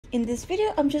In this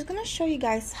video, I'm just gonna show you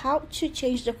guys how to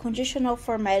change the conditional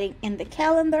formatting in the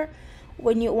calendar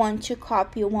when you want to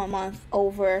copy 1 month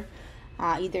over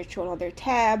either to another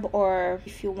tab, or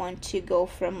if you want to go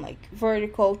from like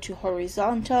vertical to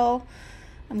horizontal.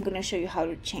 I'm gonna show you how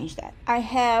to change that. I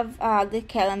have the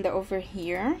calendar over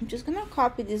here. I'm just gonna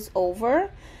copy this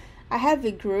over. I have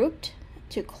it grouped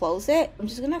to close it. I'm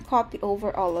just gonna copy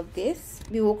over all of this.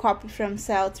 We will copy from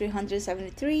cell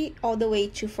 373 all the way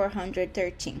to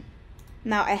 413.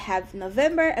 Now I have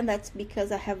November, and that's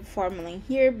because I have a formula in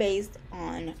here based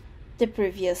on the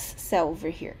previous cell over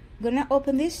here. I'm gonna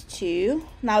open these two.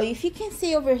 Now if you can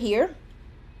see over here,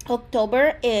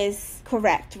 October is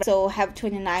correct. So have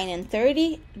 29 and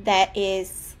 30. That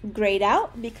is grayed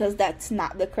out because that's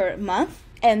not the current month.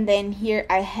 And then here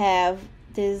I have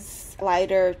this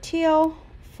lighter teal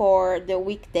for the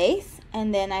weekdays,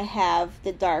 and then I have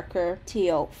the darker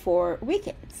teal for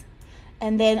weekends.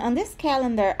 And then on this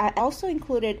calendar, I also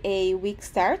included a week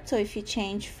start. So if you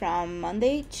change from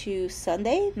Monday to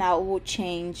Sunday, now it will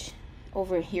change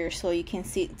over here. So you can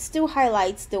see it still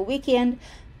highlights the weekend,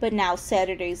 but now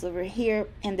Saturday is over here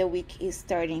and the week is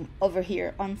starting over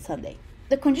here on Sunday.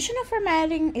 The conditional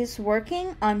formatting is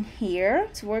working on here.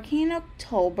 It's working in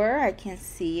October. I can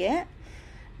see it.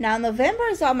 Now November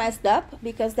is all messed up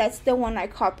because that's the one I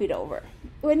copied over.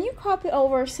 When you copy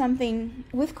over something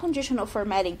with conditional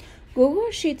formatting, Google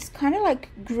Sheets kind of like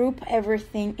group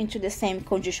everything into the same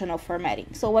conditional formatting.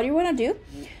 So what you want to do,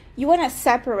 you want to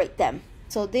separate them.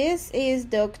 So this is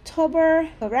the October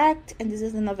correct, and this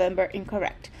is the November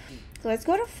incorrect. So let's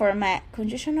go to format,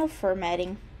 conditional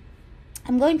formatting.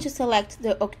 I'm going to select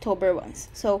the October ones.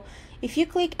 So if you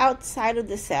click outside of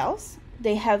the cells,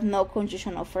 they have no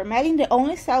conditional formatting. The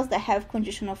only cells that have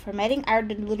conditional formatting are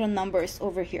the little numbers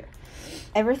over here.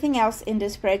 Everything else in the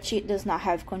spreadsheet does not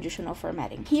have conditional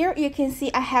formatting. Here you can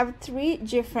see I have 3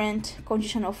 different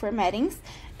conditional formattings.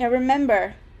 Now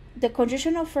remember, the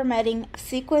conditional formatting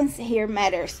sequence here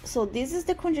matters. So this is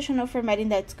the conditional formatting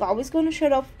that's always going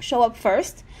to show up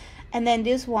first, and then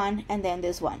this one, and then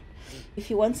this one. If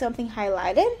you want something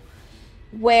highlighted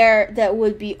where there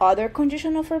would be other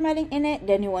conditional formatting in it,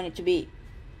 then you want it to be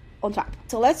on top.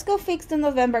 So let's go fix the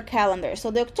November calendar.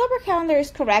 So the October calendar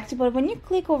is correct, but when you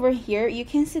click over here, you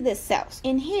can see the cells.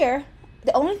 In here,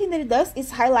 the only thing that it does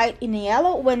is highlight in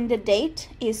yellow when the date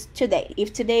is today.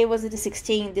 If today was the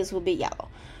 16th, this will be yellow.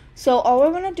 So all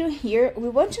we're going to do here, we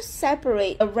want to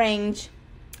separate a range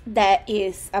that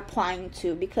is applying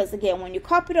to, because again, when you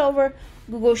copy it over,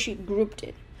 Google Sheet grouped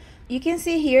it. You can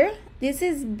see here, this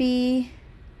is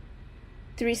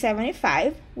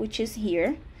B375, which is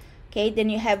here. Okay, then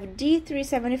you have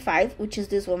D375, which is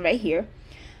this one right here.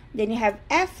 Then you have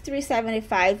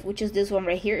F375, which is this one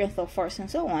right here, and so forth and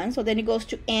so on. So then it goes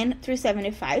to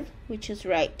N375, which is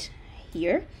right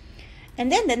here.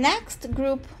 And then the next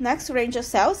group, next range of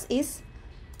cells is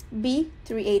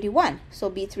B381. So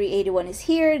B381 is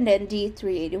here, and then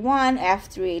D381,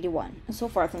 F381, and so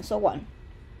forth and so on.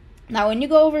 Now when you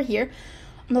go over here,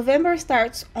 November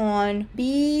starts on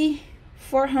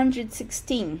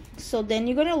B416. So then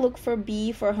you're gonna look for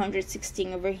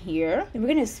B416 over here, and we're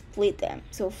gonna split them.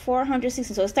 So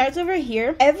 416, so it starts over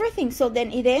here, everything. So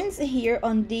then it ends here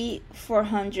on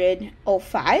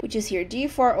D405, which is here,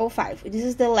 D405. This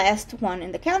is the last one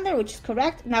in the calendar, which is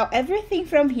correct. Now everything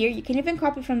from here, you can even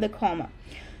copy from the comma.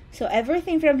 So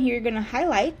everything from here, you're gonna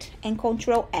highlight and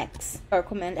Control X or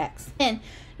Command X. And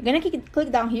you're gonna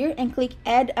click down here and click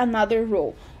Add Another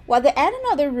Rule. What the Add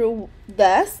Another Rule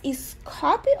does is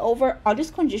copy over all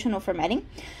this conditional formatting,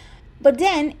 but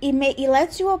then it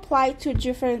lets you apply to a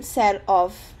different set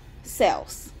of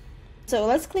cells. So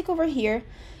let's click over here.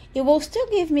 It will still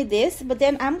give me this, but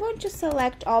then I'm going to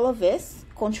select all of this,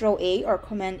 Control A or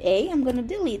Command A. I'm gonna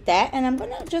delete that, and I'm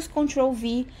gonna just Control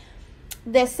V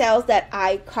the cells that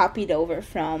I copied over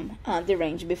from the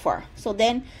range before. So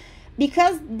then,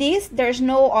 because there's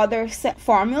no other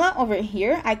formula over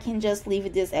here, I can just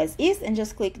leave this as is and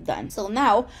just click done. So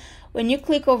now when you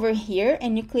click over here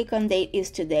and you click on date is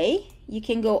today, you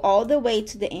can go all the way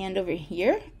to the end over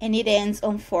here, and it ends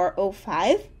on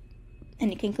 405, and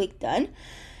you can click done.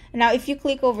 Now if you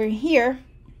click over here,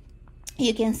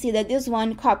 you can see that this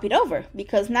one copied over,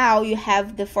 because now you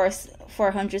have the first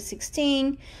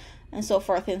 416 and so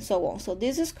forth and so on. So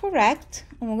this is correct,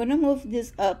 and we're gonna move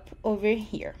this up over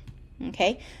here.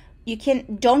 Okay,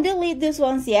 don't delete these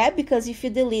ones yet, because if you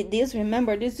delete this,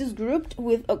 remember this is grouped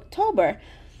with October,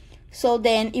 so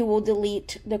then it will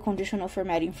delete the conditional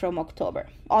formatting from October.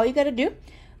 All you gotta do,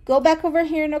 go back over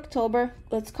here in October,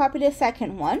 let's copy the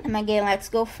second one, and again let's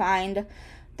go find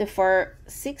the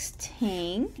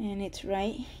 416, and it's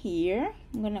right here.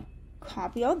 I'm gonna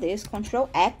copy all this, Control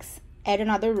X, add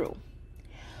another row.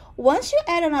 Once you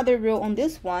add another row on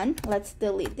this one, let's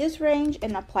delete this range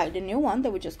and apply the new one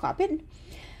that we just copied.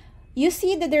 You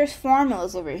see that there's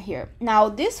formulas over here. Now,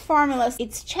 this formulas,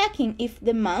 it's checking if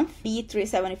the month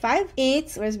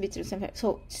B375, where's B375?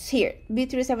 So it's here,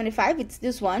 B375, it's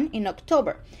this one in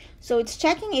October. So it's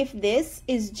checking if this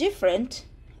is different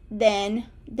than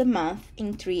the month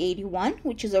in 381,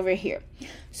 which is over here.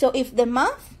 So if the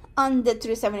month on the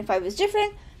 375 is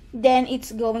different, then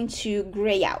it's going to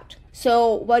gray out.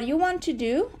 So what you want to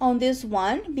do on this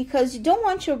one, because you don't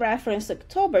want to reference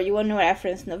October, you want to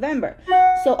reference November.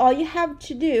 So all you have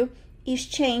to do is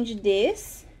change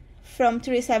this from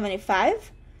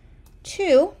 375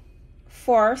 to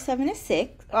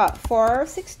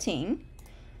 416,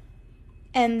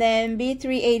 and then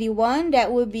B381,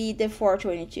 that would be the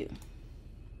 422,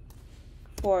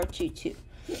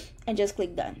 and just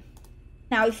click done.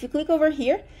 Now if you click over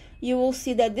here, you will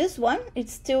see that this one,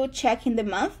 it's still checking the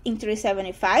month in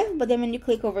 375, but then when you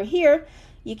click over here,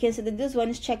 you can see that this one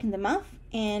is checking the month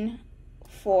in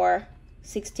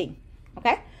 416,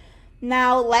 okay?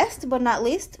 Now, last but not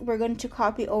least, we're going to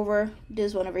copy over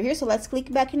this one over here. So let's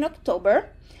click back in October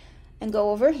and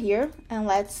go over here, and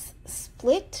let's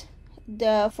split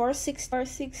the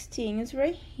 416 is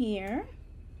right here.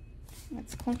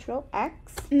 Let's Control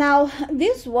X. Now,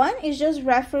 this one is just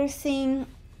referencing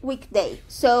weekday,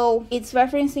 so it's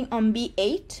referencing on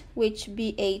B8, which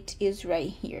B8 is right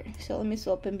here. So let me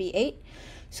open B8.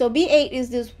 So B8 is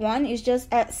this one, is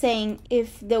just saying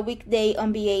if the weekday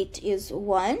on B8 is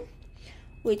 1,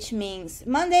 which means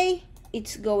Monday,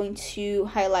 it's going to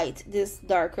highlight this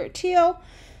darker teal,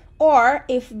 or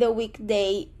if the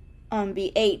weekday on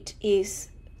B8 is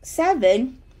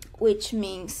 7, which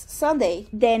means Sunday,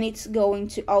 then it's going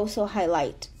to also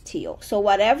highlight teal. So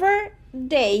whatever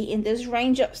day in this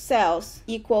range of cells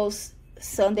equals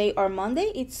Sunday or Monday,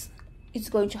 it's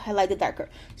going to highlight the darker.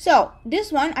 So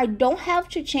this one, I don't have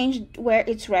to change where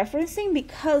it's referencing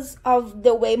because of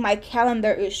the way my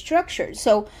calendar is structured.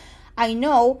 So I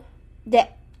know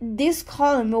that this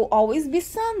column will always be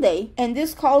Sunday, and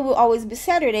this column will always be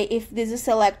Saturday if this is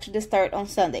selected to start on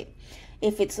Sunday.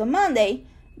 If it's a Monday,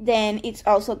 then it's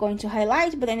also going to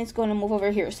highlight, but then it's going to move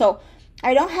over here. So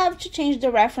I don't have to change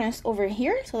the reference over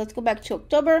here. So let's go back to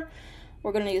October.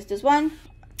 We're going to use this one,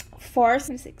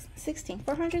 416.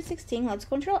 Let's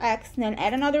Control X, then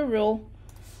add another rule.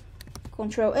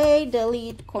 Control A,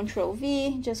 delete, Control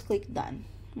V, just click done.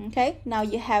 Okay, now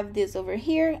you have this over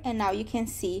here, and now you can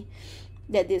see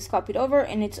that this copied over,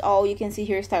 and it's all you can see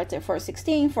here starts at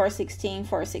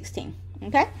 416.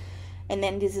 Okay, and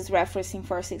then this is referencing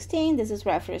 416, this is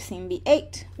referencing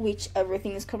B8, which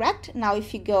everything is correct. Now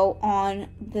if you go on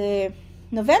the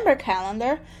November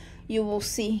calendar, you will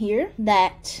see here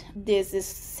that this is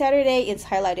Saturday, it's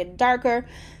highlighted darker.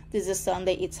 This is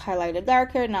Sunday, it's highlighted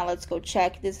darker. Now let's go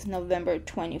check. This is November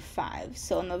 25.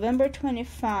 So November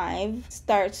 25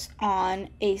 starts on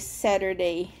a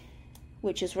Saturday,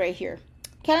 which is right here.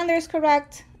 Calendar is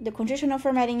correct. The conditional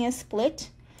formatting is split.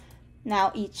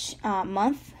 Now each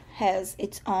month has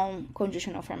its own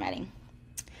conditional formatting.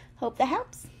 Hope that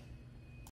helps.